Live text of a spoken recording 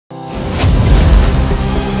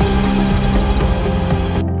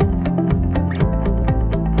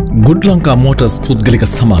Good Lanka motors පුද්ගලික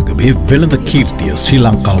සමාගමේ වෙළඳ කීර්තිය ශ්‍රී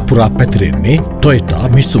ලංකාව පුරා පැතිරෙන්නේ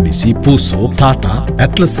ටොයටා, මිත්සුබිසි, පූසෝ, ටාටා,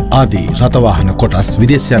 ඇට්ලස් ආදී රථවාහන කොටස්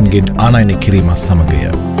විදේශයන්ගෙන් ආනයනය කිරීම සමගය.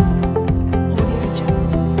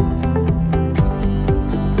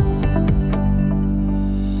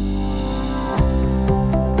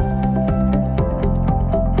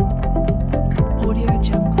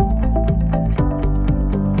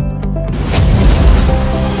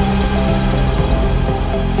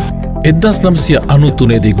 එදදාස් නම්සිය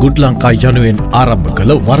අනුතුනේදී ගුඩ් ලංකා යනුවෙන් ආරම්භ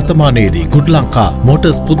කළ වර්තමානයේදී ගුඩ් ලංකා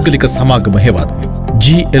මෝටර්ස් පුද්ගලික සමාගම හෙවත්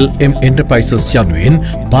GLM එන්ටර්ප්‍රයිසස් යනුවෙන්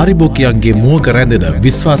පාරිභෝගිකයන්ගේ මුවක රැඳෙන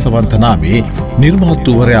විශ්වාසවන්ත නාමයේ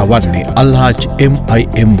නිර්මාතෘවරයා වන්නේ අල්හාජ්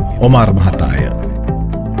MIM ඔමාර් මහතාය.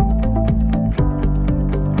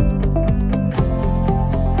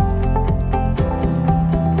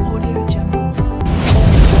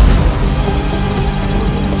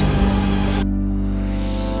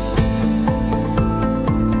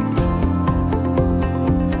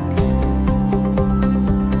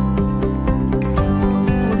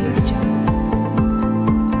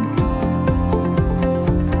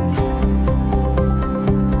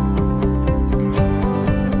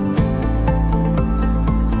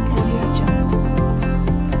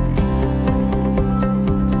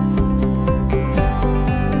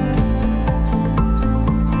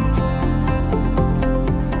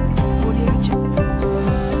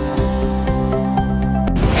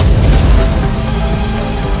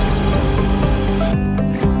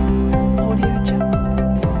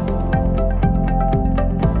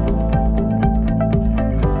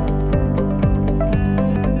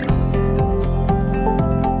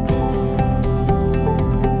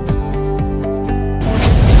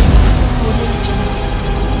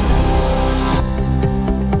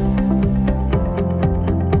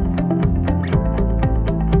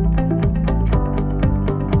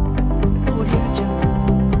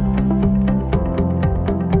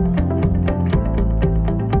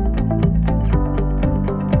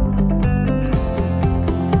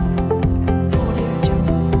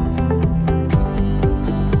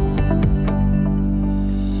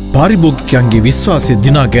 පාරිභෝගිකයන්ගේ විශ්වාසය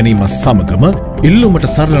දිනා ගැනීම සමගම ඉල්ලුමට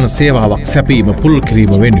සරලන සේවාවක් සැපීම පුළුල්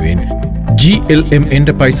කිරීම වෙනුවෙන් GLM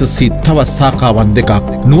එන්ටර්ප්‍රයිසස් තවත් සාඛාවන්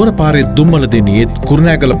දෙකක් නුවර පාරේ දුම්මලදෙනියෙත්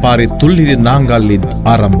කුරුණෑගල පාරේ තුල්ලිරි නාංගල්ලෙත්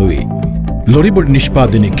ආරම්භ වේ. ලොරි බොඩි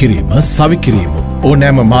නිෂ්පාදනය කිරීම, සවි කිරීම,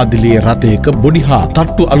 ඕනෑම මාදිලියේ රථයක බොඩි හා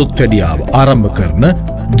තට්ටු අලුත් වැඩියාව ආරම්භ කරන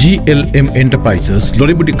GLM එන්ටර්ප්‍රයිසස්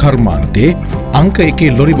ලොරි බොඩි කර්මාන්තයේ අංක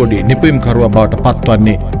 1 ලොරි බොඩි නිපුවම්කරුවා බවට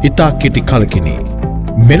පත්වන්නේ ඉතා කෙටි කලකිනි.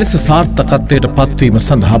 මෙලෙස සාර්ථකත්වයට පත්වීම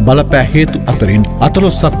සඳහා බලපෑ හේතු අතරින්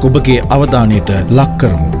 14ක් ඔබගේ අවධානයට ලක්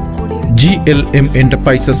කරමු. GLM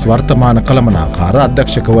එන්ටර්ප්‍රයිසස් වර්තමාන කළමනාකාර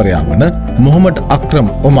අධ්‍යක්ෂකවරයා වන මොහමඩ් අක්‍රම්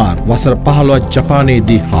ඔමාර් වසර 15ක්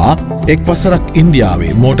ජපානයේදී හා එක් වසරක්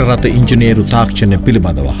ඉන්දියාවේ මෝටර් රථ ඉංජිනේරු තාක්ෂණය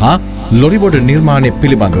පිළිබඳව හා ලොරි බොඩ නිර්මාණය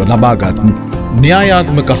පිළිබඳව ලබාගත්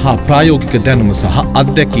න්‍යායාත්මක හා ප්‍රායෝගික දැනුම සහ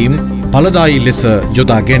අත්දැකීම් ඵලදායී ලෙස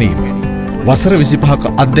යොදා ගැනීම. වසර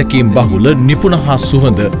 25ක අත්දැකීම් බහුල නිපුණ හා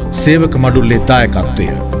සුහඳ සේවක මඩුල්ලේ දායකත්වය.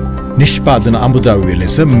 නිෂ්පාදන අමුද්‍රව්‍ය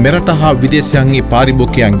ලෙස මෙරට හා විදේශයන්හි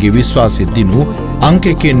පාරිභෝගිකයන්ගේ විශ්වාසය දිනු අංක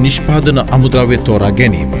 1 නිෂ්පාදන අමුද්‍රව්‍ය තෝරා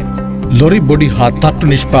ගැනීම. ලොරි බොඩි හා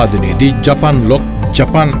තට්ටු නිෂ්පාදනයේදී ජපාන් ලොක්,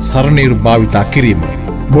 ජපාන් සරණීරු භාවිතා කිරීම.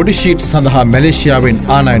 බොඩි ෂීට් සඳහා මැලේසියාවෙන්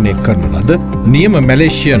ආනයනය කරන ලද නියම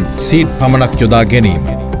මැලේසියන් සීට් පමණක් යොදා ගැනීම.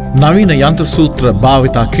 නවීන යන්ත්‍ර සූත්‍ර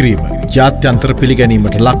භාවිතා කිරීම. ජාත්‍යන්තර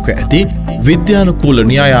පිළිගැනීමට ලක්ව ඇති විද්‍යානුකූල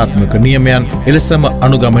න්‍යායාත්මක නියමයන් එලෙසම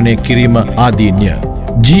අනුගමනය කිරීම ආදීන්ය.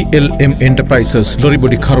 GLM එන්ටර්ප්‍රයිසස් ලොරි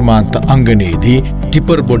බොඩි කර්මාන්ත අංගනයේදී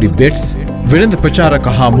ටිපර් බොඩි බෙඩ්ස්, වෙළඳ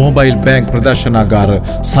ප්‍රචාරක හා මොබයිල් බෑන්ක් ප්‍රදර්ශනාගාර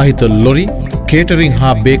සහිත ලොරි, කේටරිං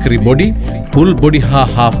හා බේකරි බොඩි, පුල් බොඩි හා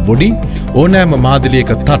හාෆ් බොඩි, ඕනෑම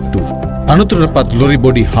මාදිලියක තට්ටු, අනුතරපත් ලොරි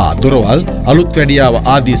බොඩි හා දොරවල්, අලුත් වැඩියාව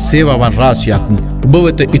ආදී සේවාවන් රාශියක් ඔබ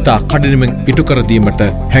වෙත ඉතා කඩිනමින් ඉටු කර දීමට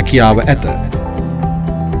හැකියාව ඇත.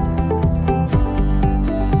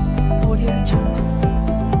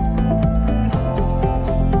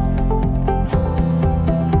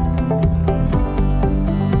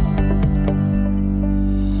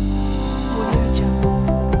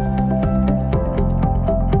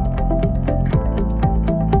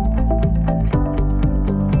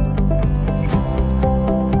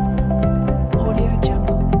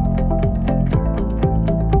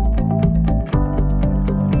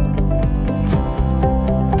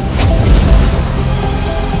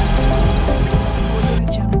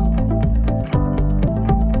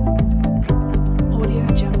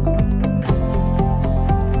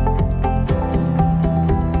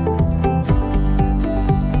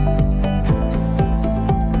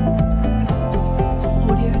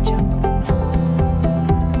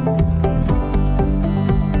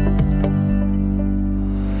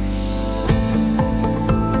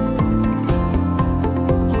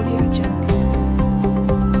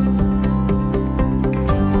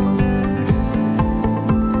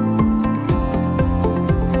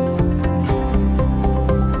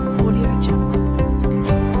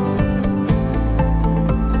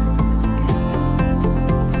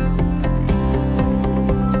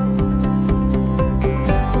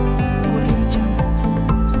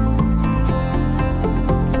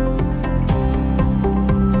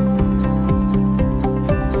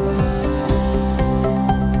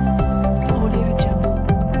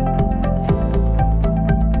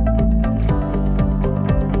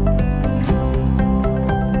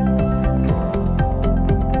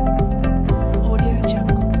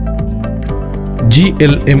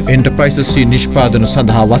 GLM Enterprises නිෂ්පාදන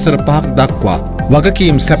සඳහා වසර 5ක් දක්වා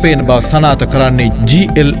වගකීම් සැපයන බව සනාථ කරන්නේ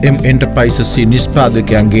GLM Enterprises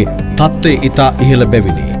නිෂ්පාදකයන්ගේ තත්ත්වය ඉතා ඉහළ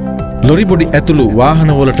බැවිනි. ලොරි බොඩි ඇතුළු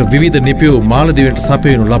වාහනවලට විවිධ නිපියු මාලදිවට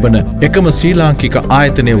සපයනු ලබන එකම ශ්‍රී ලාංකික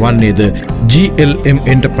ආයතනය වන්නේද GLM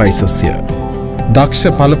Enterprisesය.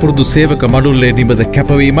 දක්ෂ පළපුරුදු සේවක මඩුල්ලේ නිබඳ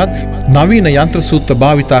කැපවීමත් නවීන යන්ත්‍ර සූත්‍ර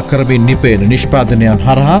භාවිතා කරමින් නිපෙන නිෂ්පාදනයන්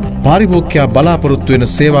හරහා පාරිභෝගිකයා බලාපොරොත්තු වෙන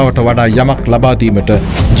සේවාවට වඩා යමක් ලබා දීමට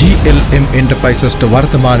GLM Enterprisesට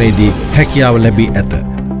වර්තමානයේදී හැකියාව ලැබී ඇත.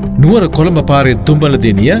 නුවර කොළඹ පාරේ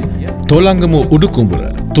දුම්බලදෙනිය තෝලංගම උඩුකුඹුර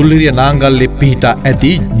තුල්ලිරිය නාංගල්ලේ පිහිටා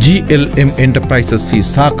ඇති GLM Enterprises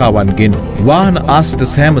ශාඛාවන්ගෙන් වාහන ආශ්‍රිත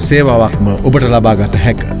සෑම සේවාවක්ම ඔබට ලබා ගත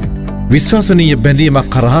හැක. විශ්වාසනීය බැඳීමක්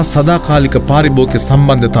කරහා සදාකාලික පාරිභෝගික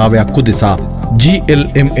සම්බන්ධතාවයක් උදෙසා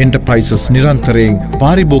GLM Enterprises නිරන්තරයෙන්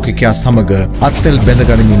පාරිභෝගිකයා සමග අත්වැල් බැඳ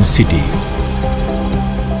ගනිමින් සිටී.